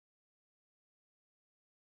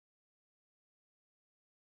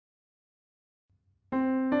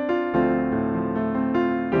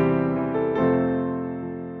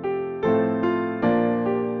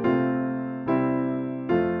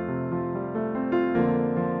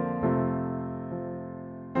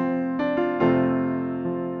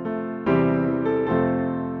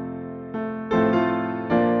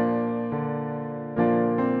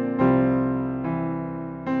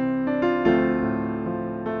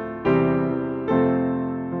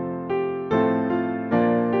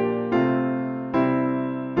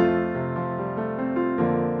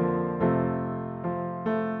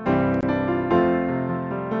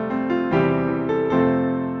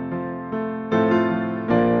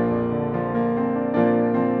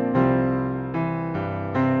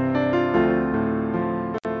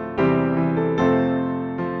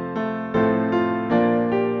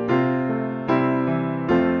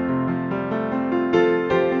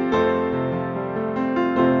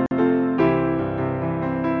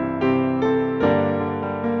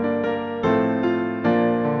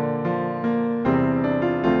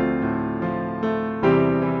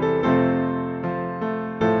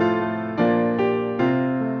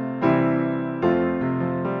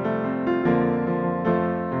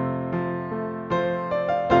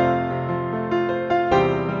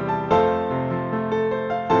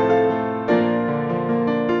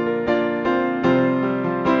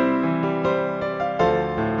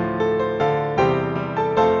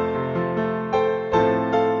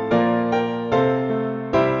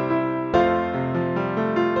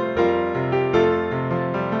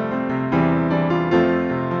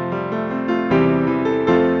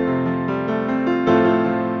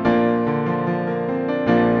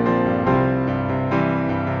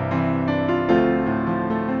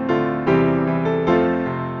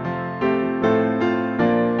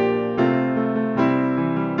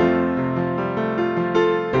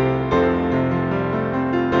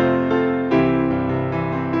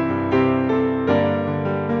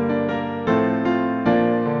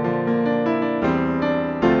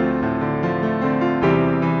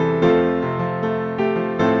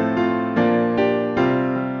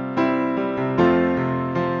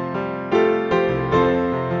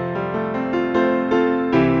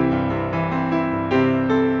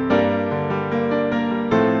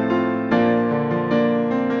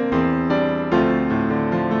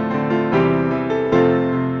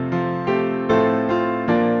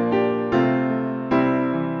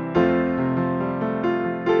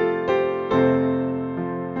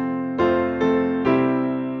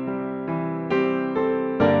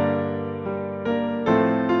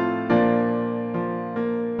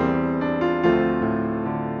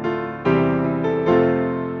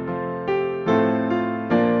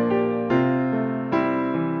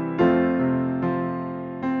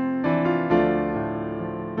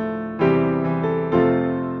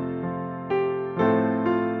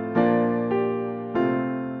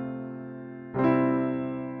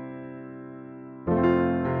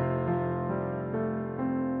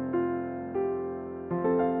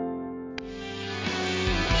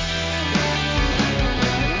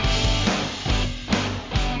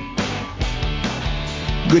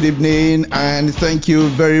Good evening, and thank you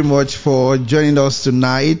very much for joining us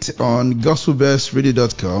tonight on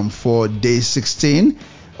GospelBellsRadio.com for day 16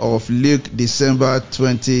 of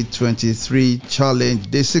LukeDecember2023 challenge.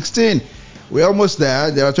 Day 16. We're almost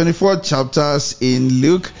there. There are 24 chapters in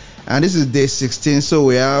Luke, and this is day 16, so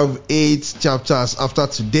we have 8 chapters after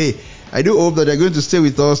today. I do hope that you're going to stay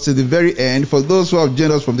with us to the very end. For those who have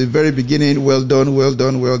joined us from the very beginning, well done, well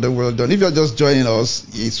done, well done, well done. If you're just joining us,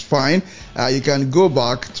 it's fine. You can go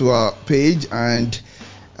back to our page and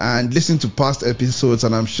listen to past episodes,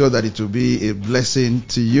 and I'm sure that it will be a blessing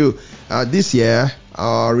to you. This year,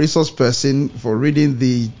 our resource person for reading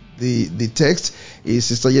the text is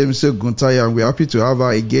Sister Yemiso Guntaya, and we're happy to have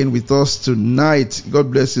her again with us tonight.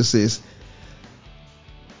 God bless you, sis.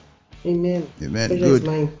 Amen. Amen. Pleasure Good. is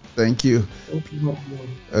mine. Thank you. Thank you.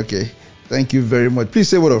 Okay. Thank you very much. Please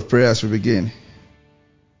say a word of prayer as we begin.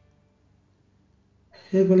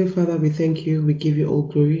 Heavenly Father, we thank you. We give you all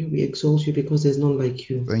glory. We exalt you because there's none like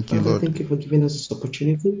you. Thank you, Father, Lord. thank you for giving us this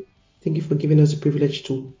opportunity. Thank you for giving us the privilege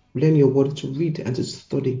to learn your word, to read and to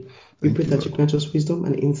study. We pray that you grant us wisdom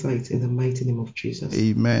and insight in the mighty name of Jesus.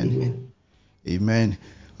 Amen. Amen. Amen.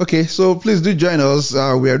 Okay, so please do join us.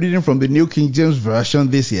 We are reading from the New King James Version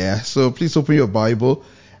this year. So please open your Bible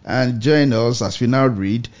and join us as we now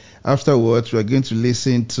read. Afterwards, we are going to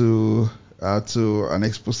listen to an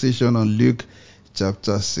exposition on Luke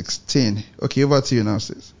chapter 16. Okay, over to you now,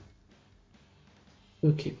 sis.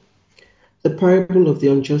 Okay. The parable of the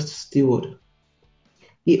unjust steward.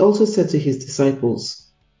 He also said to his disciples,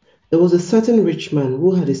 there was a certain rich man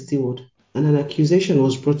who had a steward, and an accusation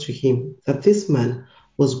was brought to him that this man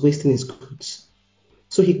was wasting his goods.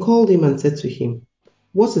 So he called him and said to him,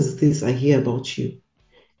 what is this I hear about you?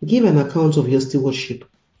 Give an account of your stewardship,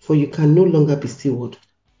 for you can no longer be steward.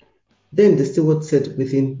 Then the steward said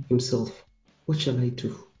within himself, what shall I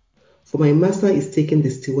do? For my master is taking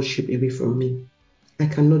the stewardship away from me. I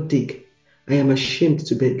cannot dig. I am ashamed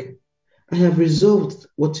to beg. I have resolved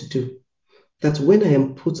what to do, that when I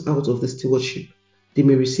am put out of the stewardship, they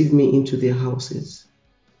may receive me into their houses.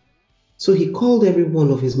 So he called every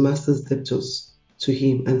one of his master's debtors to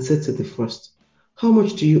him and said to the first, how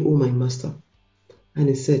much do you owe my master? And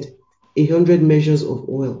he said, 100 measures of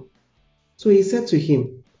oil. So he said to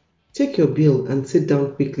him, take your bill and sit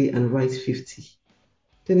down quickly and write 50.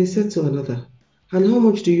 Then he said to another, and how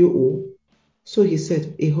much do you owe? So he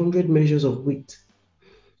said, 100 measures of wheat.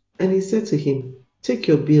 And he said to him, take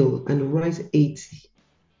your bill and write 80.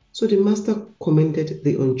 So the master commended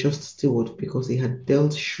the unjust steward because he had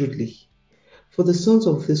dealt shrewdly. For the sons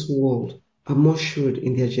of this world are more shrewd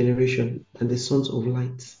in their generation than the sons of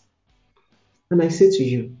light. And I say to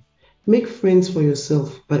you, make friends for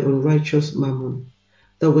yourself by unrighteous mammon,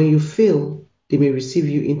 that when you fail, they may receive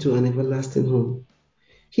you into an everlasting home.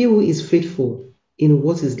 He who is faithful in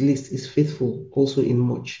what is least is faithful also in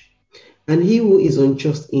much. And he who is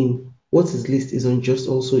unjust in what is least is unjust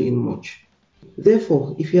also in much.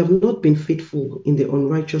 Therefore, if you have not been faithful in the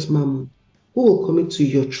unrighteous mammon, who will commit to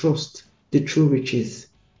your trust the true riches?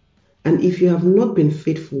 And if you have not been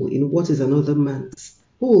faithful in what is another man's,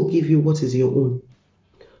 who will give you what is your own?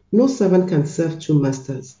 No servant can serve two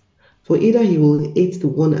masters, for either he will hate the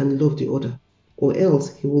one and love the other, or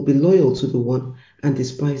else he will be loyal to the one and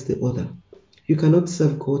despise the other. You cannot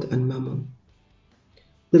serve God and mammon.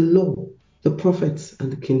 The law, the prophets, and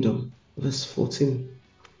the kingdom. Verse 14.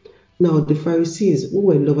 Now the Pharisees, who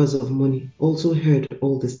were lovers of money, also heard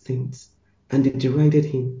all these things, and they derided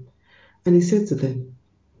him. And he said to them,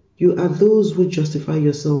 you are those who justify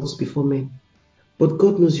yourselves before men, but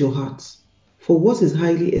God knows your hearts. For what is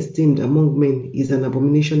highly esteemed among men is an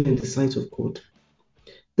abomination in the sight of God.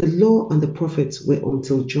 The law and the prophets were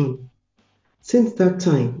until John. Since that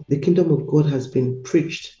time, the kingdom of God has been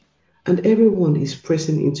preached, and everyone is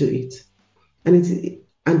pressing into it. And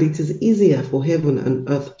it is easier for heaven and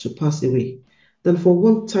earth to pass away than for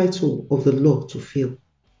one title of the law to fail.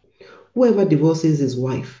 Whoever divorces his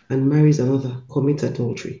wife and marries another commits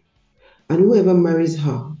adultery. And whoever marries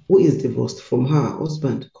her who is divorced from her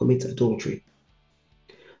husband commits adultery.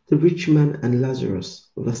 The rich man and Lazarus,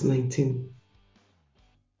 verse 19.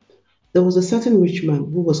 There was a certain rich man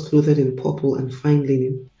who was clothed in purple and fine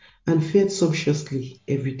linen, and fared sumptuously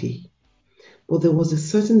every day. But there was a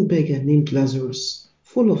certain beggar named Lazarus,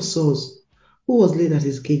 full of sores, who was laid at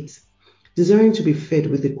his gate, desiring to be fed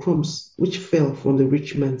with the crumbs which fell from the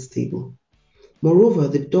rich man's table. Moreover,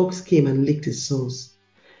 the dogs came and licked his sores.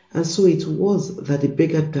 And so it was that the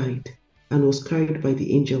beggar died and was carried by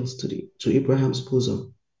the angels to Abraham's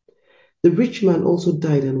bosom. The rich man also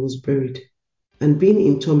died and was buried. And being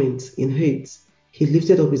in torment in Hades, he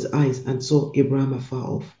lifted up his eyes and saw Abraham afar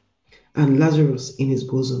off, and Lazarus in his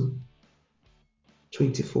bosom.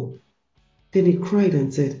 24. Then he cried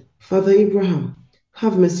and said, Father Abraham,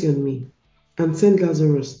 have mercy on me, and send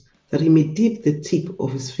Lazarus, that he may dip the tip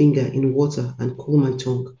of his finger in water and cool my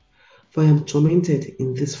tongue, for I am tormented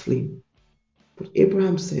in this flame. But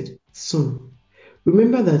Abraham said, Son,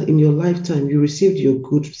 remember that in your lifetime you received your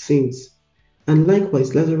good things, and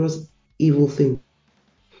likewise Lazarus evil things.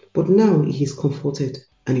 But now he is comforted,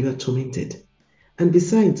 and you are tormented. And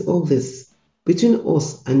besides all this, between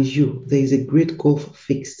us and you there is a great gulf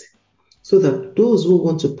fixed, so that those who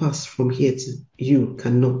want to pass from here to you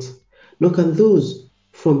cannot, nor can those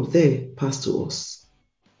from there pass to us.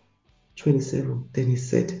 27. Then he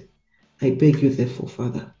said, I beg you therefore,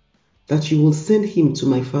 Father, that you will send him to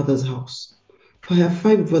my father's house. For I have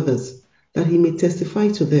 5 brothers, that he may testify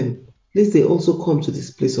to them, lest they also come to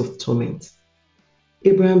this place of torment.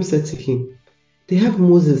 Abraham said to him, They have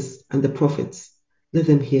Moses and the prophets, let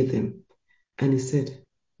them hear them. And he said,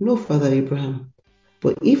 No, Father Abraham,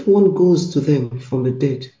 but if one goes to them from the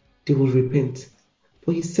dead, they will repent.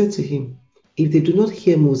 But he said to him, If they do not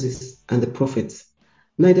hear Moses and the prophets,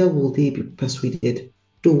 neither will they be persuaded,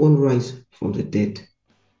 though one rise from the dead.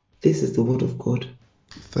 This is the word of God.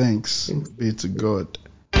 Thanks be to God.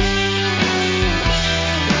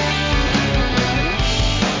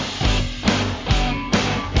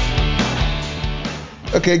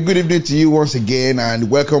 Okay, good evening to you once again,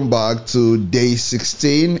 and welcome back to day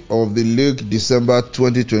 16 of the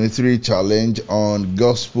LukeDecember2023 challenge on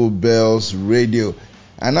GospelBells Radio.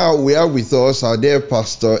 And now we are with us our dear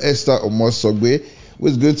Pastor Esther Omosogbe, who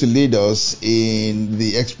is going to lead us in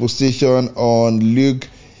the exposition on Luke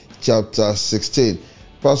chapter 16.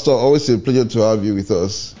 Pastor, always a pleasure to have you with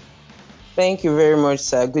us. Thank you very much,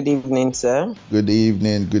 sir. Good evening, sir. Good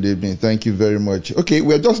evening. Good evening. Thank you very much. Okay,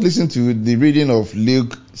 we are just listening to the reading of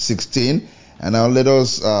Luke 16, and now let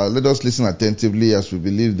us listen attentively, as we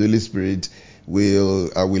believe the Holy Spirit will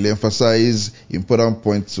emphasize important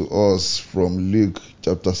points to us from Luke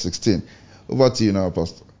chapter 16. Over to you now,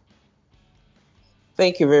 Pastor.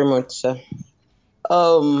 Thank you very much, sir.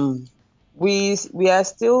 We are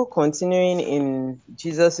still continuing in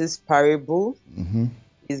Jesus's parable. Mm-hmm.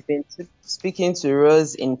 He's been speaking to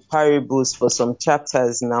us in parables for some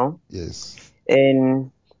chapters now. Yes.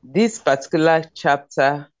 And this particular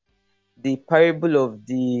chapter, the parable of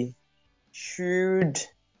the shrewd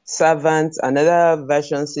servant, another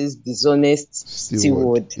version says dishonest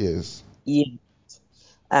steward. Yes. Yeah.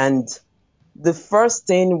 And the first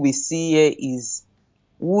thing we see here is,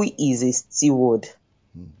 who is a steward?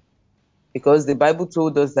 Because the Bible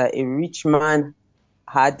told us that a rich man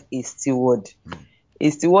had a steward. A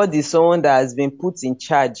steward is someone that has been put in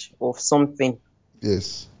charge of something.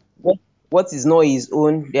 Yes. What is not his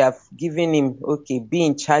own, they have given him, okay, be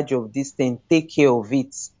in charge of this thing, take care of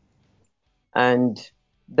it. And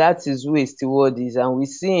that is who a steward is. And we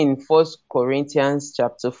see in 1 Corinthians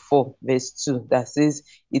chapter 4, verse 2, that says,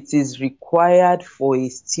 it is required for a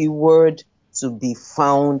steward to be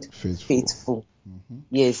found faithful. Mm-hmm.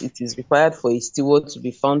 Yes, it is required for a steward to be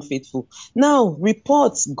found faithful. Now,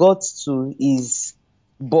 reports got to his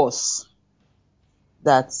boss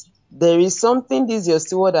that there is something this your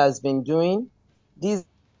steward has been doing, this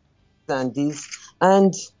and this,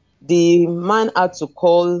 and the man had to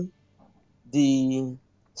call the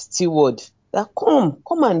steward that come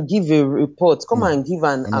and give a report, come and give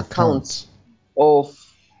an account of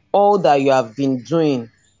all that you have been doing.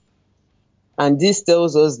 And this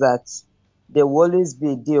tells us that there will always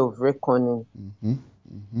be a day of reckoning. Mm-hmm.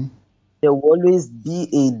 Mm-hmm. There will always be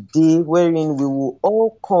a day wherein we will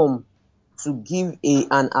all come to give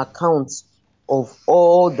an account of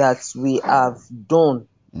all that we have done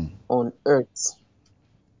on earth.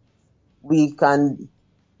 We can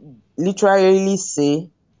literally say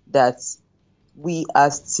that we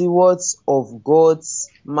are stewards of God's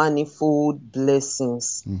manifold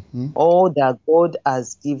blessings. Mm-hmm. All that God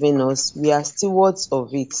has given us, we are stewards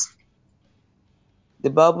of it. The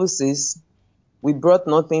Bible says, we brought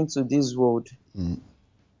nothing to this world,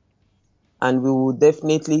 and we will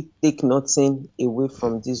definitely take nothing away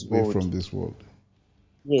from this world.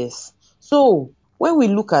 Yes. So, when we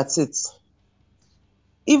look at it,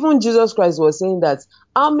 even Jesus Christ was saying that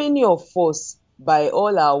how many of us, by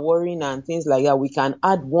all our worrying and things like that, we can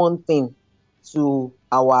add one thing to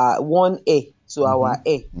our one A to our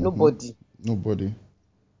A? Nobody.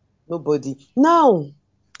 Now,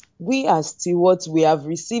 we as stewards, we have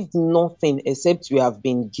received nothing except we have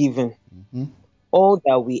been given. All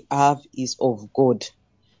that we have is of God.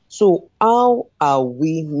 So how are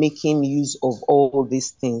we making use of all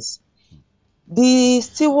these things? The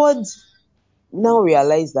stewards now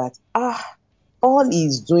realize that, all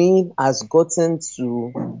he's doing has gotten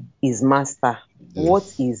to his master. What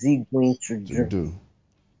Yes. is he going to To do? do.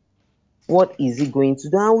 What is he going to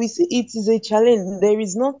do? And we see it is a challenge. There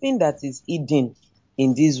is nothing that is hidden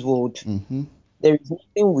in this world. Mm-hmm. There is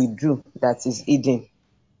nothing we do that is hidden.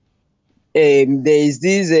 There is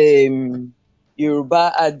this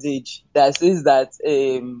Yoruba adage that says that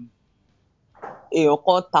èèyàn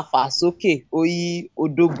kan tafà sókè ó yí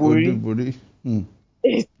odó borí. Oduburi.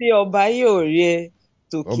 Tí ọba yóò rí ẹ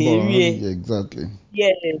tòkè rí ẹ. Yeah, exactly.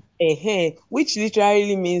 Yes, which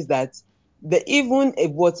literally means that even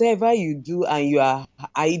if whatever you do and you are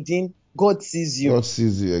hiding, God sees you. God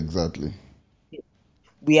sees you, exactly.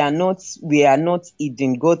 We are not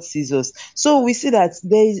hidden. God sees us. So we see that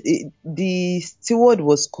the steward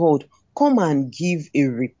was called, come and give a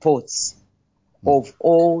report of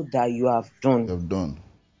all that you have done. You have done.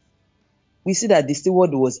 We see that the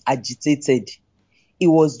steward was agitated. He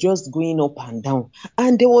was just going up and down.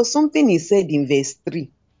 And there was something he said in verse 3.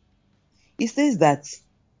 He says that,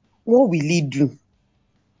 what will he do?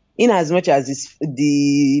 In as much as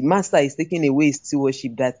the master is taking away his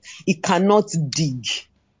stewardship, that he cannot dig.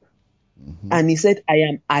 Mm-hmm. And he said, I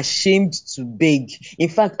am ashamed to beg. In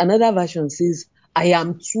fact, another version says, I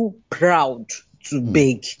am too proud to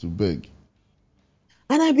beg. To beg.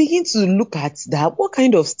 And I begin to look at that. What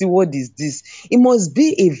kind of steward is this? It must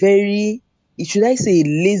be a very, should I say, a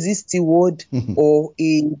lazy steward or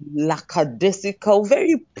a lackadaisical,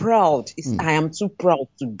 very proud. I am too proud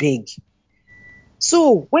to beg.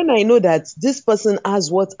 So when I know that this person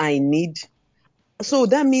has what I need, so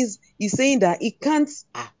that means he's saying that he can't,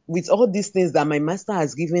 with all these things that my master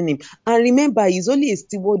has given him. And remember, he's only a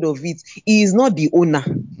steward of it. He is not the owner.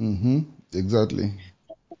 Mm-hmm. Exactly.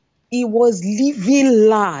 He was living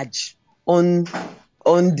large on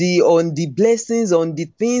the blessings, on the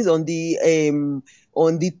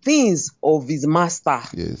things of his master.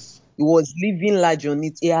 Yes. He was living large on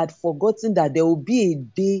it. He had forgotten that there would be a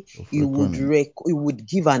day he would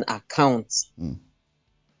give an account.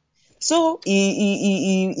 So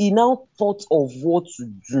he now thought of what to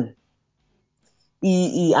do.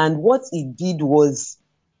 And what he did was,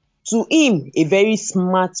 to him, a very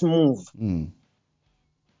smart move.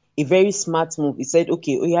 A very smart move. He said,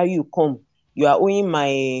 okay, here you come. You are owing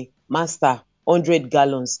my master 100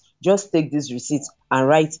 gallons. Just take this receipt and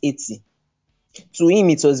write 80. To him,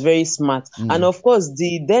 it was very smart. And of course,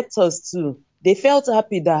 the debtors too, they felt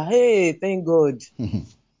happy that, hey, thank God.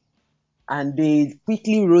 And they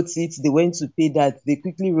quickly wrote it. They went to pay that. They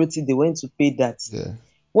quickly wrote it. They went to pay that. Yeah.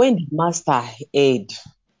 When the master heard,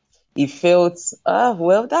 he felt,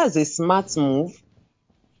 well, that's a smart move.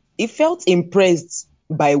 He felt impressed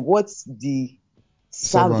by what the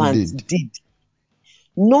servant did.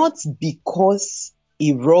 Not because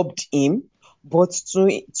he robbed him, but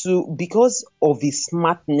because of his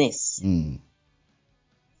smartness.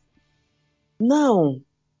 Now,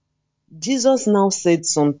 Jesus now said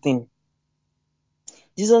something.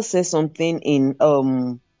 Jesus said something in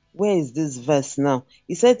where is this verse now?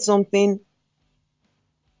 He said something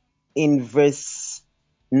in verse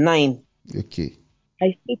 9. Okay.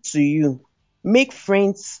 I say to you, make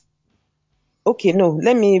friends. Okay, no,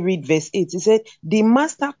 let me read verse 8. He said, the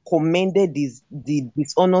master commended the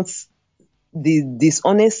dishonest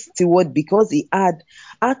steward because he had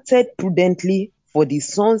acted prudently for the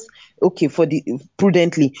sons. Okay, for the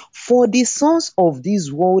sons of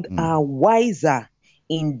this world are wiser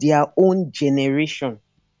in their own generation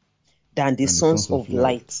than the sons of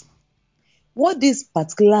light. What this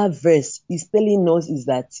particular verse is telling us is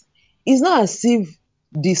that it's not as if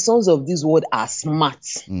the sons of this world are smart.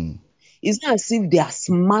 It's not as if they are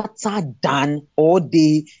smarter than, or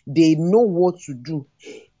they know what to do.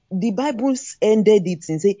 The Bible ended it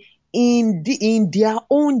and say, in their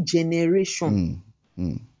own generation.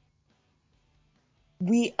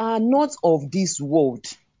 We are not of this world.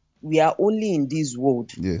 We are only in this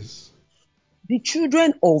world. Yes. The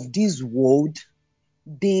children of this world,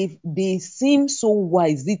 they seem so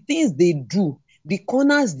wise. The things they do, the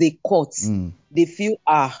corners they cut, they feel,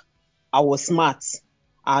 I was smart.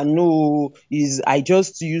 I know I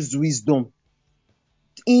just used wisdom.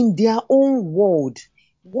 In their own world,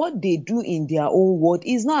 what they do in their own world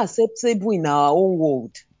is not acceptable in our own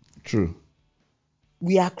world. True.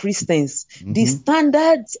 We are Christians. The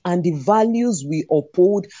standards and the values we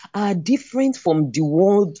uphold are different from the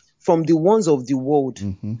ones of the world.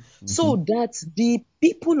 So that the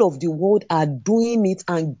people of the world are doing it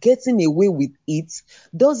and getting away with it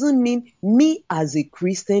doesn't mean me as a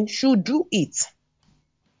Christian should do it.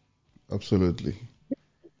 Absolutely.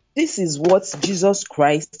 This is what Jesus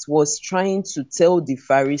Christ was trying to tell the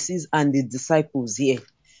Pharisees and the disciples here.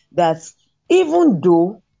 That Even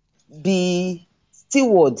though the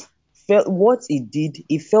steward felt what he did,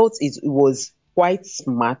 he felt it was quite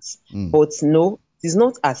smart, but no, it is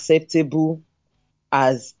not acceptable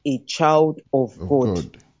as a child of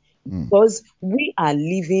God. Because we are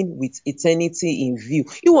living with eternity in view.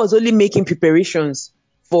 He was only making preparations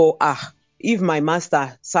for, if my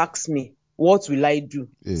master sacks me, what will I do?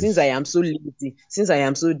 Yes. Since I am so lazy, since I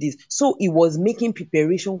am so this. So he was making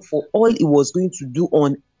preparation for all he was going to do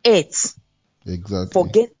on earth. Exactly.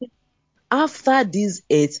 Forgetting after this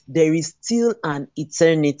earth, there is still an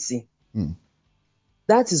eternity.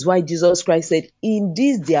 That is why Jesus Christ said, in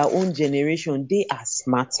this their own generation, they are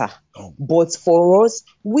smarter. But for us,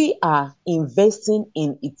 we are investing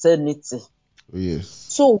in eternity. Yes.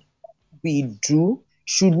 So what we do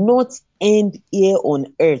should not end here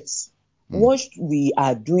on earth. What we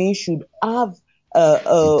are doing should have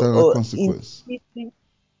eternal consequence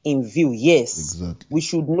in view. Yes. Exactly. We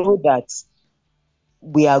should know that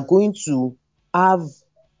we are going to have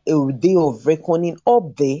a day of reckoning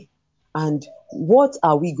up there. And what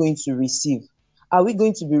are we going to receive? Are we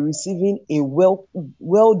going to be receiving a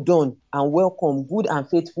well done and welcome, good and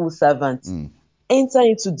faithful servant? Enter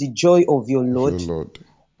into the joy of your Lord.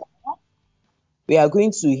 We are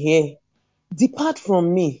going to hear, depart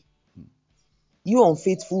from me, you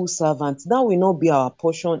unfaithful servant. That will not be our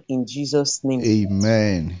portion in Jesus' name.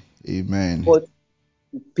 Amen. Amen. But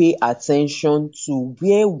pay attention to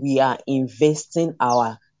where we are investing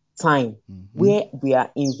our time, where we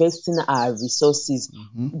are investing our resources.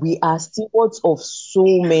 We are stewards of so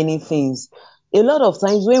many things. A lot of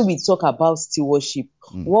times when we talk about stewardship,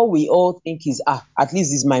 what we all think is, at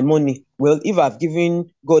least it's my money. Well, if I've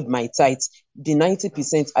given God my tithes, the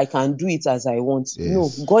 90%, I can do it as I want.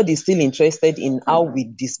 Yes. No, God is still interested in how we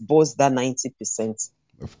disburse that 90%.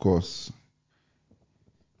 Of course.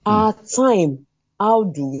 Our time. How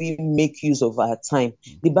do we make use of our time?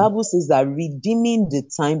 The Bible says that redeeming the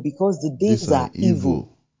time because the days are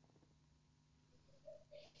evil.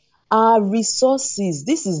 Our resources,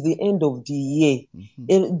 this is the end of the year.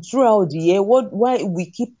 Throughout the year, why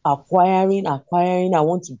we keep acquiring, I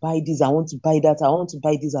want to buy this, I want to buy that, I want to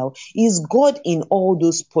buy this. Is God in all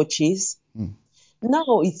those purchases?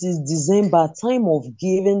 Now it is December, time of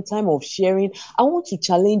giving, time of sharing. I want to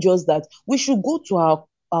challenge us that we should go to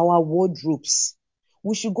our wardrobes.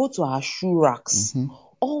 We should go to our shoe racks.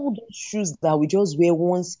 All those shoes that we just wear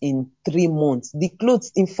once in 3 months. The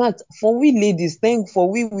clothes, in fact, for we ladies, for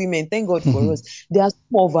we women, thank God for us. There are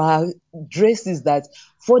some of our dresses that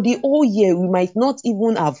for the whole year we might not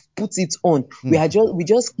even have put it on. We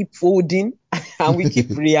just keep folding and we keep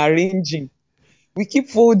rearranging. We keep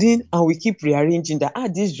folding and we keep rearranging that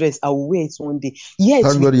this dress I will wear it one day. Yet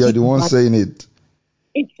thank God you're the one saying it.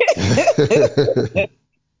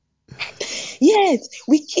 Yes,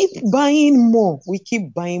 we keep buying more.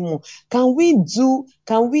 Can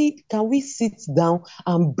we sit down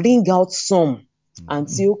and bring out some and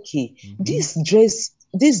say, okay, these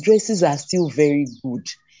dresses are still very good.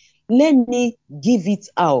 Let me give it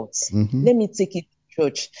out. Let me take it to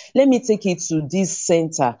church. Let me take it to this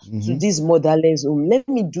center, to this motherless home. Let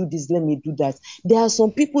me do this, let me do that. There are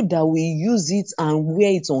some people that will use it and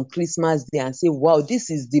wear it on Christmas Day and say, wow,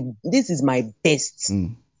 this is my best.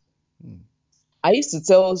 I used to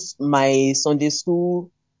tell my Sunday school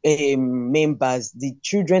members, the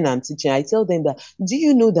children I'm teaching, I tell them that, do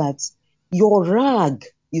you know that your rag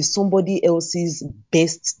is somebody else's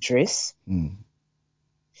best dress?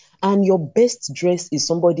 And your best dress is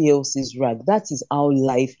somebody else's rag. That is how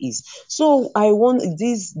life is. So I want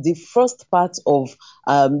the first part of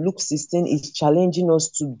Luke 16 is challenging us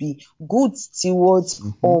to be good stewards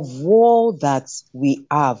of all that we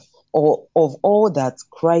have, or of all that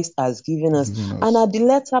Christ has given us. And at the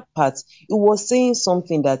latter part, it was saying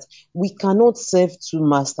something that we cannot serve two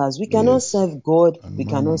masters. We cannot serve God. We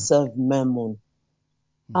cannot serve mammon.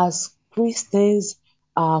 As Christians,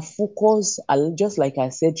 our focus, just like I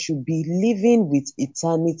said, should be living with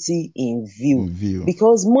eternity in view.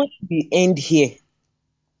 Because money will end here.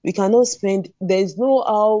 We cannot spend. There's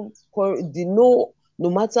no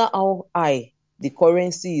matter how high the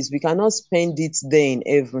currency is, we cannot spend it there in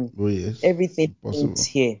heaven. Everything ends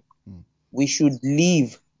here. We should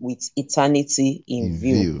live with eternity in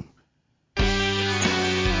view.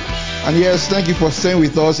 And yes, thank you for staying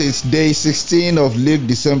with us. It's day 16 of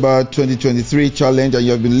LukeDecember2023 challenge, and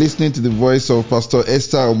you have been listening to the voice of Pastor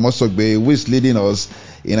Esther Omosogbe, who is leading us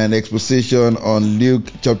in an exposition on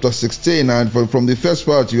Luke chapter 16. And from the first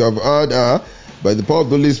part, you have heard by the power of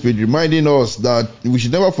the Holy Spirit reminding us that we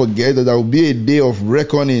should never forget that there will be a day of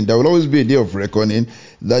reckoning. There will always be a day of reckoning,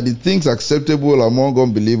 that the things acceptable among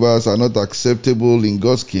unbelievers are not acceptable in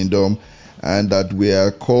God's kingdom. and that we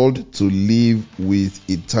are called to live with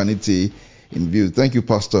eternity in view. Thank you,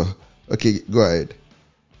 Pastor. Okay, go ahead.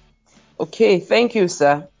 Okay, thank you,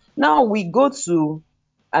 sir. Now we go to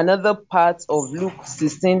another part of Luke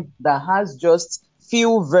 16 that has just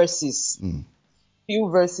few verses.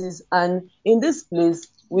 And in this place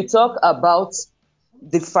we talk about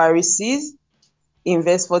the Pharisees. In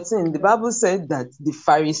verse 14, the Bible said that the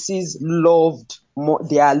Pharisees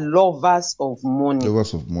they are lovers of money.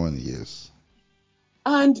 Lovers of money, yes.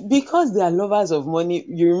 And because they are lovers of money,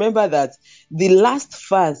 you remember that the last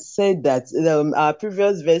verse said that our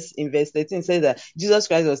previous verse in verse 13 said that Jesus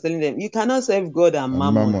Christ was telling them, you cannot serve God and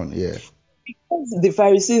mammon. Yeah. Because the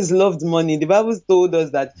Pharisees loved money, the Bible told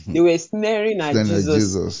us that they were snaring at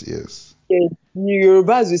Jesus, yes.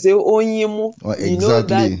 Yorubas will say, Onyemo. Oh,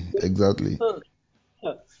 exactly.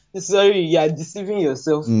 Sorry, you are deceiving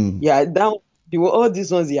yourself. Yeah, all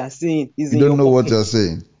these ones you are saying is you in don't your know pocket. what you're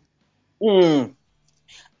saying.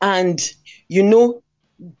 And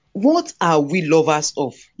what are we lovers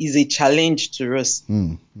of is a challenge to us.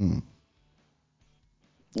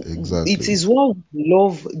 Exactly. It is what we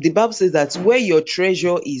love. The Bible says that where your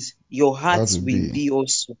treasure is, your heart will be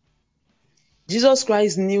also. Jesus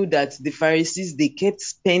Christ knew that the Pharisees, they kept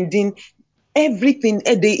spending everything.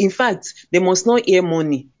 In fact, they must not hear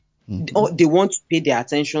money. They want to pay their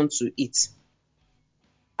attention to it.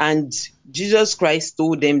 And Jesus Christ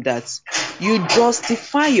told them that you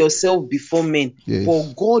justify yourself before men,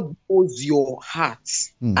 but God knows your heart.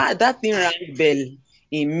 That thing rang bell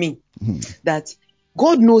in me. That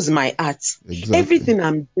God knows my heart. Exactly. Everything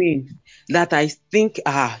I'm doing that I think,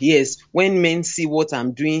 yes, when men see what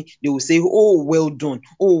I'm doing, they will say, oh, well done.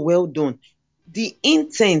 Oh, well done. The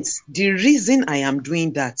intent, the reason I am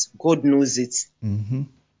doing that, God knows it.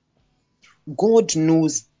 God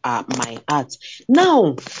knows my heart.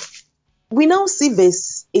 Now, we now see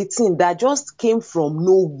verse 18 that just came from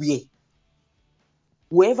nowhere.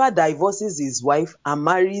 Whoever divorces his wife and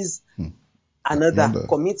marries another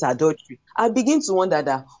commits adultery. I begin to wonder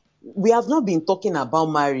that we have not been talking about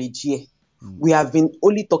marriage here. We have been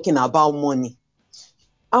only talking about money.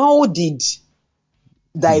 How did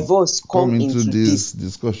divorce come into this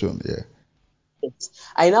discussion? Yeah.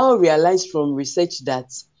 I now realize from research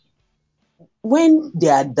that when they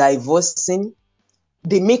are divorcing,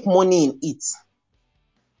 they make money in it.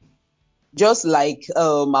 Just like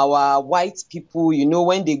our white people,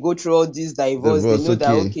 when they go through all this divorce, they know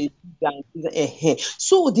that, okay.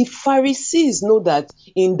 So the Pharisees know that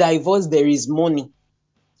in divorce there is money.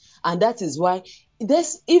 And that is why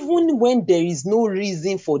even when there is no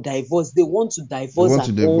reason for divorce, they want to divorce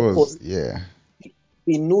at all costs. Yeah.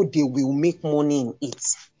 They know they will make money in it.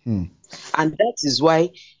 And that is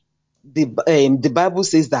why the Bible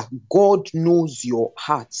says that God knows your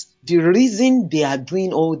heart. The reason they are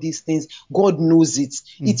doing all these things, God knows it.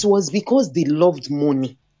 It was because they loved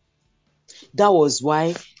money. That was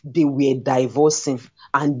why they were divorcing.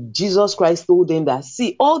 And Jesus Christ told them that,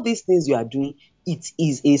 see, all these things you are doing, it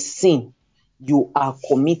is a sin. You are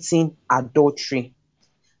committing adultery.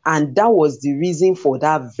 And that was the reason for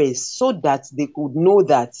that verse, so that they could know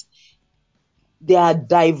that they are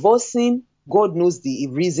divorcing. God knows the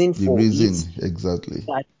reason for it. Exactly.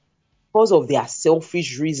 That because of their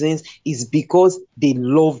selfish reasons is because they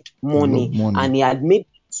loved money. And he had made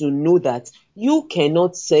to know that you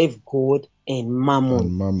cannot serve God and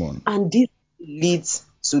mammon. And this leads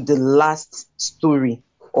to the last story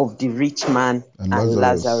of the rich man and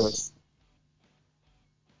Lazarus.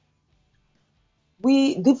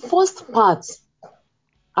 The first part,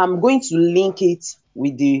 I'm going to link it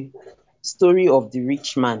with the story of the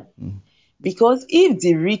rich man. Because if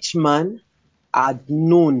the rich man had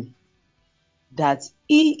known that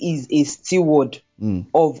he is a steward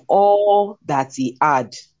of all that he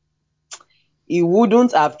had, he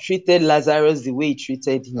wouldn't have treated Lazarus the way he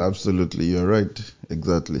treated him. Absolutely, you're right.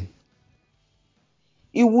 Exactly.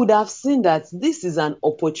 He would have seen that this is an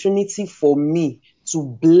opportunity for me to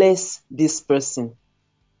bless this person.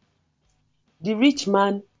 The rich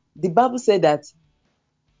man, the Bible said that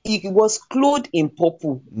he was clothed in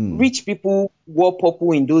purple. Rich people wore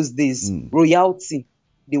purple in those days. Royalty,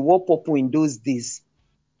 they wore purple in those days.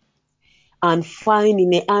 And fine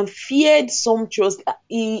in it, and feared sumptuous.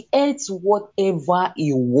 He ate whatever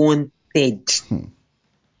he wanted.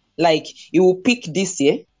 Like, he will pick this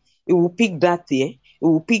here, he will pick that here, he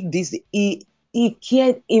will pick this. He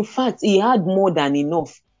cared. In fact, he had more than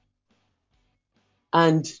enough.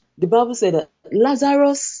 And the Bible said that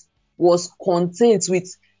Lazarus was content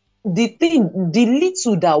with the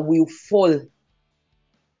little that will fall.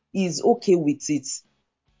 Is okay with it.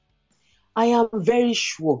 I am very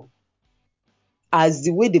sure as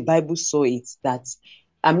the way the Bible saw it,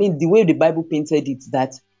 the way the Bible painted it,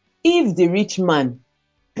 that if the rich man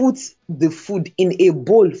put the food in a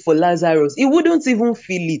bowl for Lazarus, he wouldn't even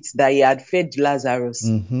feel it that he had fed Lazarus.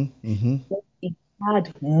 He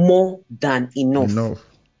had more than enough.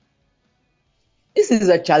 This is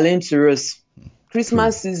a challenge to us.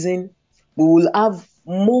 Christmas season, we will have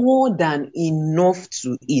more than enough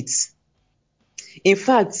to eat. In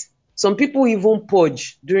fact, some people even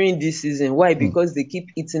purge during this season. Why? Because they keep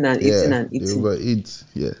eating and eating and eating. They overeat.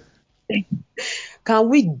 Yeah. Can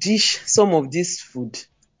we dish some of this food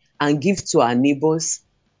and give to our neighbors?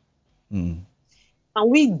 Can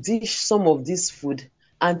we dish some of this food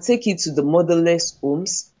and take it to the motherless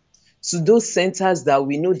homes, to those centers that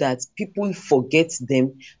we know that people forget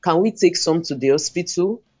them? Can we take some to the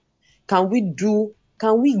hospital? Can we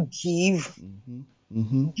give?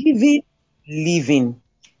 Giving, living.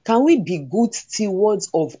 Can we be good stewards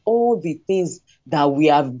of all the things that we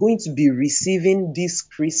are going to be receiving this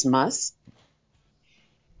Christmas?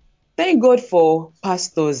 Thank God for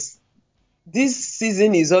pastors. This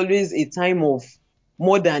season is always a time of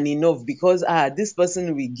more than enough, because this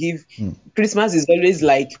person will give. Christmas is always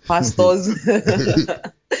like pastors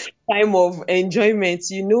time of enjoyment,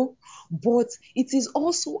 but it is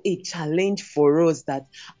also a challenge for us that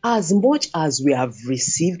as much as we have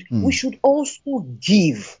received, we should also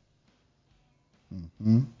give.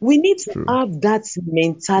 We need to have that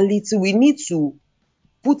mentality. We need to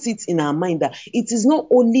put it in our mind that it is not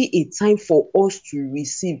only a time for us to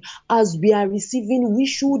receive. As we are receiving, we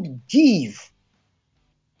should give.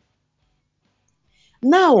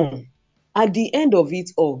 Now, at the end of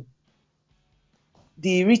it all,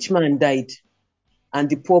 the rich man died and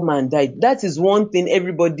the poor man died. That is one thing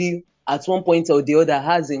everybody at one point or the other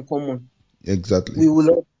has in common. Exactly.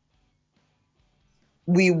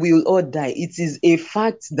 We will all die. It is a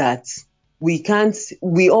fact that we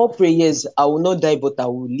all pray, yes, I will not die, but I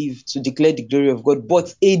will live to declare the glory of God.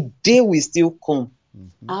 But a day will still come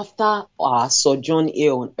after our sojourn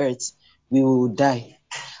here on earth, we will die.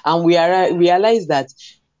 And we realize that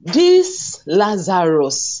this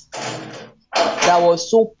Lazarus that was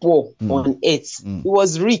so poor on earth, he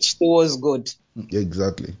was rich towards God.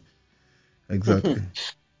 Exactly.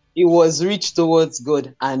 He was rich towards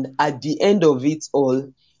God, and at the end of it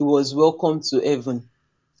all, he was welcomed to heaven.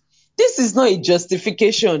 This is not a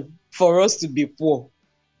justification for us to be poor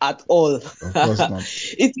at all. Of course not.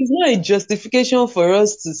 It is not a justification for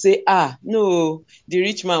us to say, no, the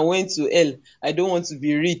rich man went to hell. I don't want to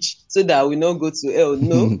be rich so that I will not go to hell.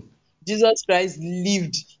 No. Jesus Christ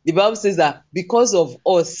lived. The Bible says that because of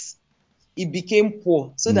us, he became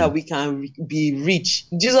poor so that we can be rich.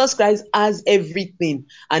 Jesus Christ has everything,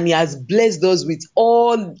 and he has blessed us with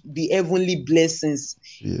all the heavenly blessings.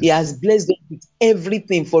 Yes. He has blessed us with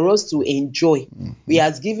everything for us to enjoy. He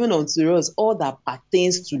has given unto us all that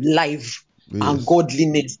pertains to life and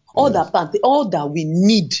godliness. All that we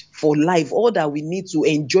need for life, all that we need to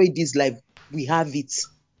enjoy this life, we have it.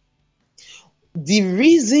 The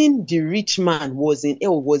reason the rich man was in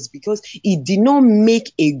hell was because he did not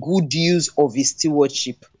make a good use of his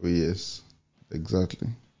stewardship. Oh, yes, exactly.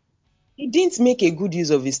 He didn't make a good use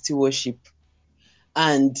of his stewardship.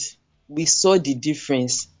 And we saw the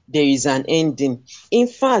difference. There is an ending. In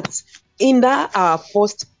fact, in that our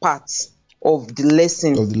first part of the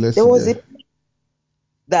lesson, there was a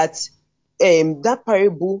that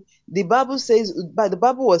parable, the Bible says, but the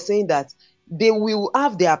Bible was saying that they will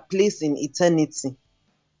have their place in eternity.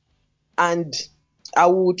 And I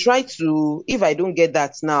will try to, if I don't get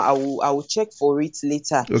that now, I will check for it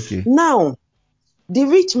later. Okay. Now, the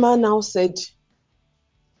rich man now said,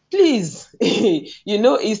 please,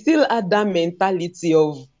 he still had that mentality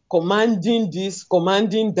of commanding this,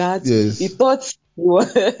 commanding that. Yes. He thought,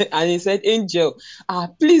 and he said, angel,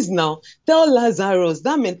 please now, tell Lazarus.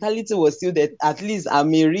 That mentality was still that at least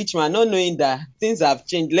I'm a rich man, not knowing that things have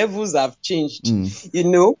changed, levels have changed,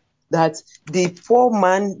 that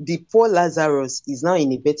the poor Lazarus is now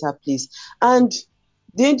in a better place. And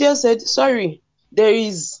the angel said, sorry, there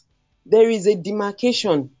is a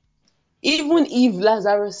demarcation. Even if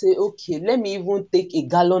Lazarus say, okay, let me even take a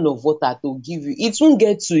gallon of water to give you, it won't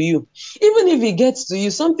get to you. Even if it gets to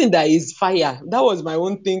you, something that is fire, that was my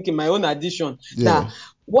own thinking, my own addition, that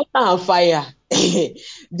water and fire,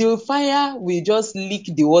 the fire will just leak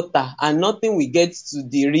the water and nothing will get to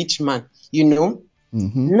the rich man,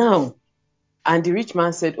 Now, and the rich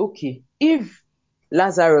man said, okay, if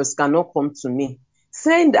Lazarus cannot come to me,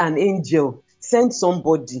 send an angel, send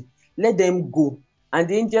somebody, let them go. And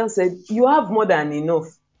the angel said, you have more than enough.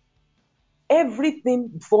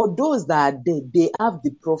 Everything for those that are dead, they have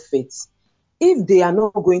the prophets. If they are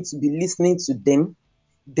not going to be listening to them,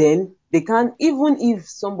 then they can't, even if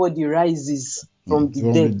somebody rises from the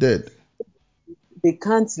From the dead, dead. they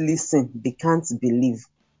can't listen, they can't believe.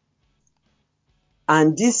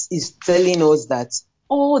 And this is telling us that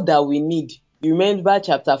all that we need, remember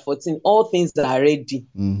chapter 14, all things are ready.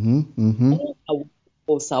 All that we need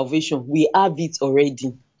for salvation, we have it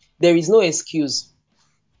already. There is no excuse.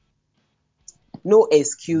 No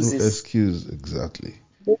excuses. No excuse, exactly.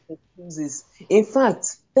 No excuses. In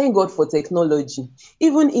fact, thank God for technology.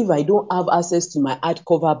 Even if I don't have access to my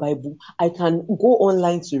hardcover Bible, I can go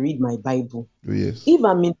online to read my Bible. Oh, yes. If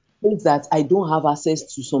I'm in a place that I don't have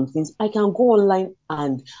access to some things, I can go online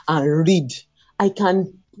and read. I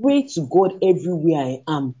can pray to God everywhere I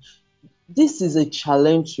am. This is a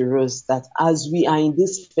challenge to us that as we are in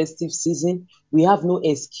this festive season, we have no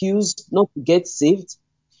excuse not to get saved.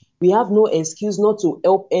 We have no excuse not to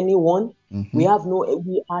help anyone. We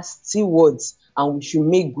are stewards, and we should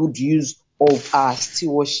make good use of our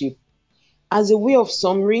stewardship. As a way of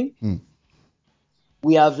summary,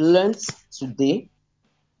 we have learned today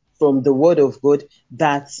from the word of God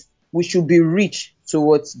that we should be rich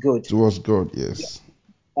towards God. Towards God, yes.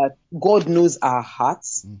 That God knows our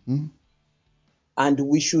hearts, and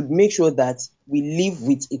we should make sure that we live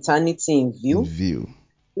with eternity in view.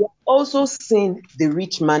 We have also seen the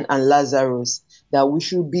rich man and Lazarus, that we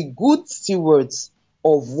should be good stewards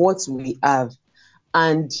of what we have.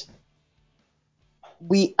 And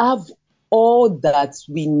we have all that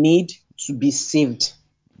we need to be saved.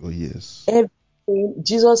 Oh, yes. Everything,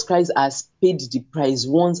 Jesus Christ has paid the price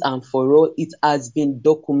once and for all. It has been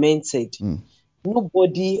documented.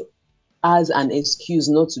 Nobody has an excuse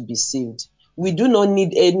not to be saved. We do not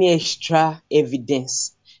need any extra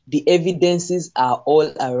evidence. The evidences are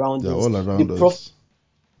all around They're us. all around us.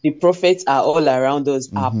 The prophets are all around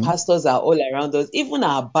us. Our pastors are all around us. Even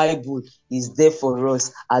our Bible is there for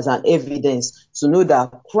us as an evidence to know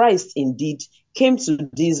that Christ indeed came to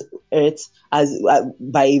this earth as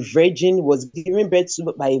by a virgin, was given birth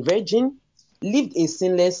to by a virgin, lived a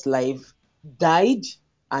sinless life, died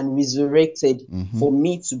and resurrected for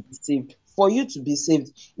me to be saved, for you to be saved.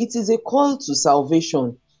 It is a call to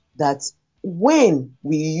salvation that when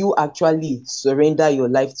will you actually surrender your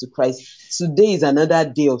life to Christ? Today is another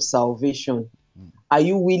day of salvation. Are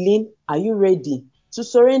you willing? Are you ready to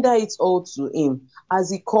surrender it all to Him as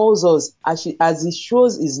He calls us, as He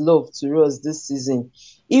shows His love to us this season?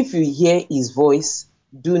 If you hear His voice,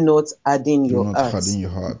 do not harden your heart. Do not harden your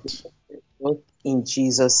heart. In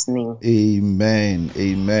Jesus' name. Amen.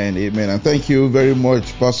 Amen. Amen. And thank you very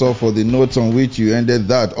much, Pastor, for the notes on which you ended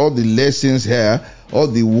that. All the lessons here, all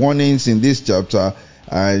the warnings in this chapter,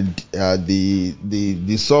 and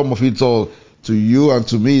the sum of it all to you and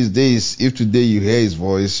to me is this: if today you hear His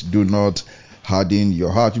voice, do not harden your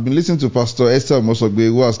heart. You've been listening to Pastor Esther Mosogbe,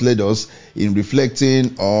 who has led us in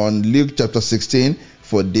reflecting on Luke chapter 16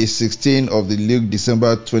 for day 16 of the Luke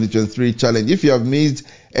December 2023 challenge. If you have missed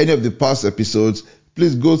any of the past episodes,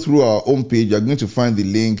 please go through our homepage. You are going to find the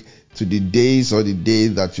link to the days or the day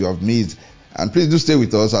that you have missed. And please do stay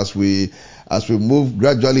with us as we move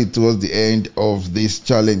gradually towards the end of this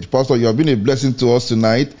challenge. Pastor, you have been a blessing to us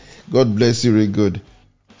tonight. God bless you, really good.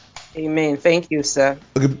 Amen. Thank you, sir.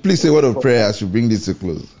 Okay, please say a word of prayer as we bring this to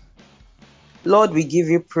close. Lord, we give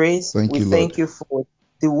you praise. Thank you, Lord. Thank you for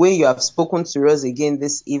the way you have spoken to us again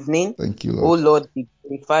this evening. Thank you, Lord. Oh Lord, be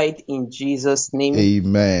glorified in Jesus' name.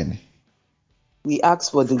 Amen. We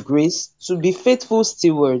ask for the grace to be faithful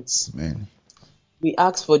stewards. Amen. We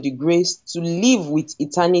ask for the grace to live with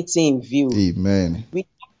eternity in view. Amen. We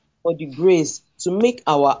ask for the grace to make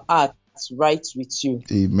our hearts right with you.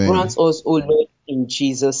 Amen. Grant us, O Lord, in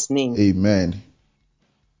Jesus' name. Amen.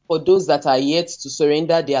 For those that are yet to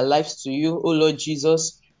surrender their lives to you, O Lord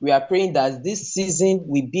Jesus, we are praying that this season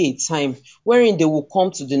will be a time wherein they will come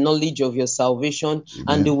to the knowledge of your salvation. Amen.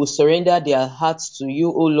 And they will surrender their hearts to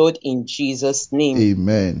you, O Lord, in Jesus' name.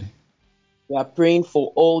 Amen. We are praying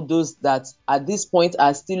for all those that at this point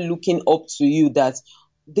are still looking up to you, that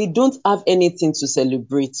they don't have anything to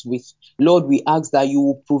celebrate with. Lord, we ask that you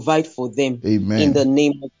will provide for them. Amen. In the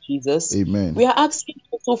name of Jesus. Amen. We are asking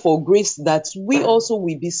also for grace that we also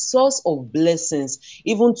will be source of blessings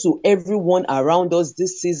even to everyone around us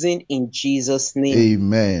this season in Jesus' name.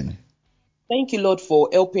 Amen. Thank you, Lord, for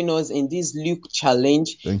helping us in this Luke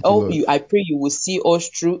challenge. Thank you, Lord. I pray you will see us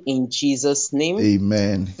through in Jesus' name.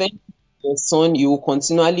 Amen. Thank you, your Son. You will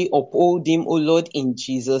continually uphold him, O Lord, in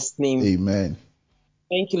Jesus' name. Amen.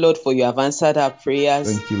 Thank you, Lord, for you have answered our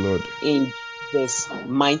prayers. Thank you, Lord. In Jesus'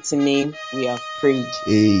 mighty name, we have prayed.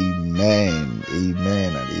 Amen.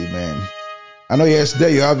 Amen and amen. know, yes, there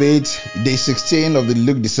you have it. Day 16 of the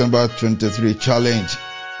Luke December 23 challenge.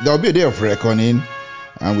 There will be a day of reckoning,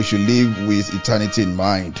 and we should live with eternity in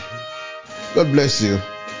mind. God bless you.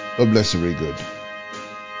 God bless you very good.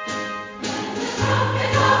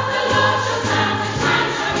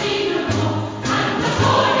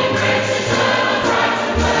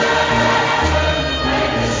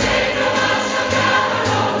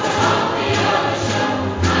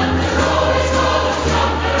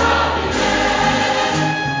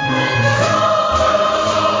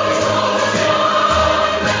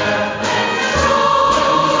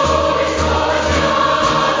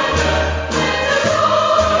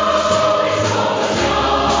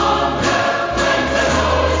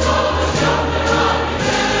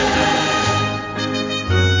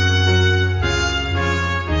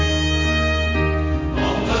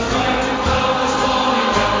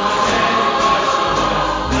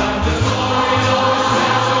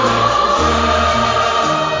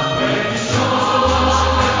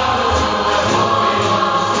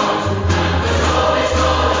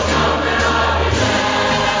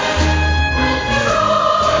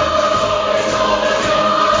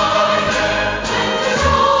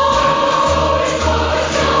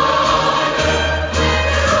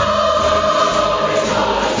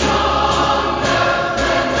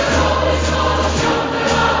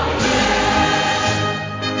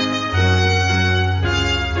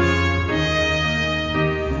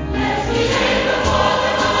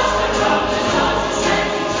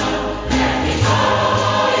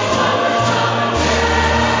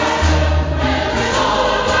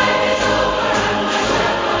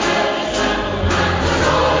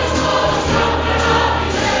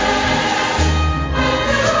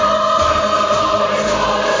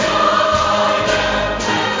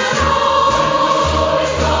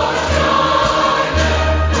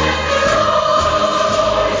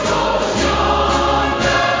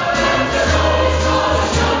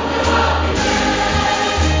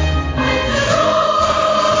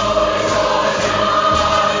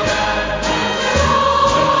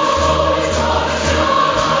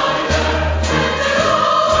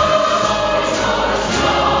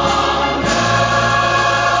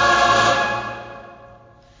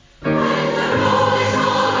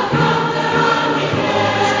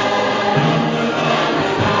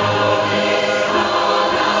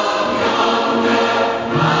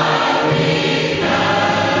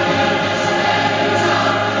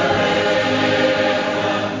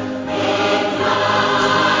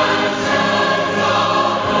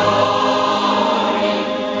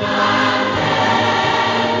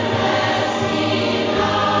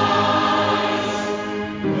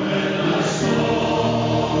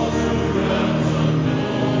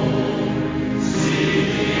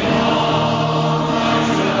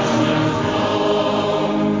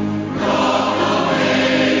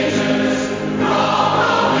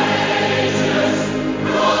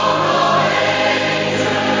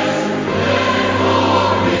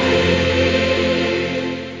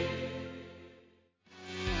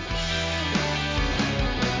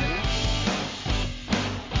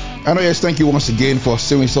 I know, yes, thank you once again for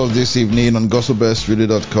staying with us this evening on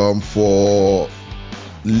GospelBellsRadio.com for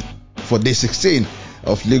day 16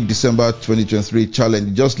 of Luke December 2023 challenge.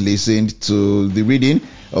 You just listened to the reading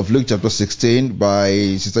of Luke chapter 16 by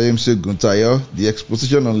Sister Yemisi Guntayo, the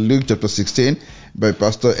exposition on Luke chapter 16 by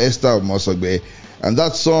Pastor Esther Mosogbe, and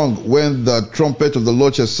that song, When the Trumpet of the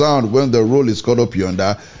Lord shall sound, when the roll is called up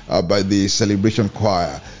yonder, by the Celebration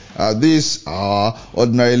Choir. This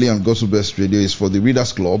ordinarily on Gospel Bells Radio is for the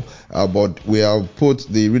Readers Club, but we have put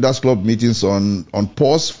the Readers Club meetings on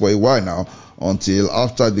pause for a while now until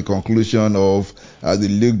after the conclusion of the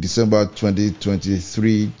Luke December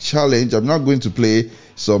 2023 challenge. I'm now going to play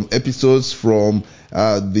some episodes from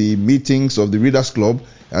the meetings of the Readers Club.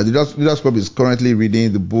 The Readers Club is currently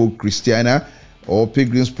reading the book Christiana, or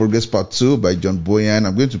Pilgrim's Progress Part 2 by John Boyan.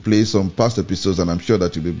 I'm going to play some past episodes, and I'm sure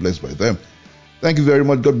that you'll be blessed by them. Thank you very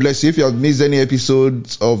much. God bless you. If you have missed any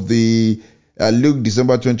episodes of the Luke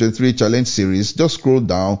December 2023 challenge series, just scroll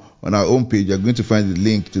down on our homepage. You're going to find the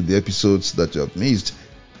link to the episodes that you have missed.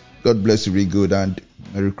 God bless you really good, and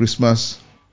Merry Christmas.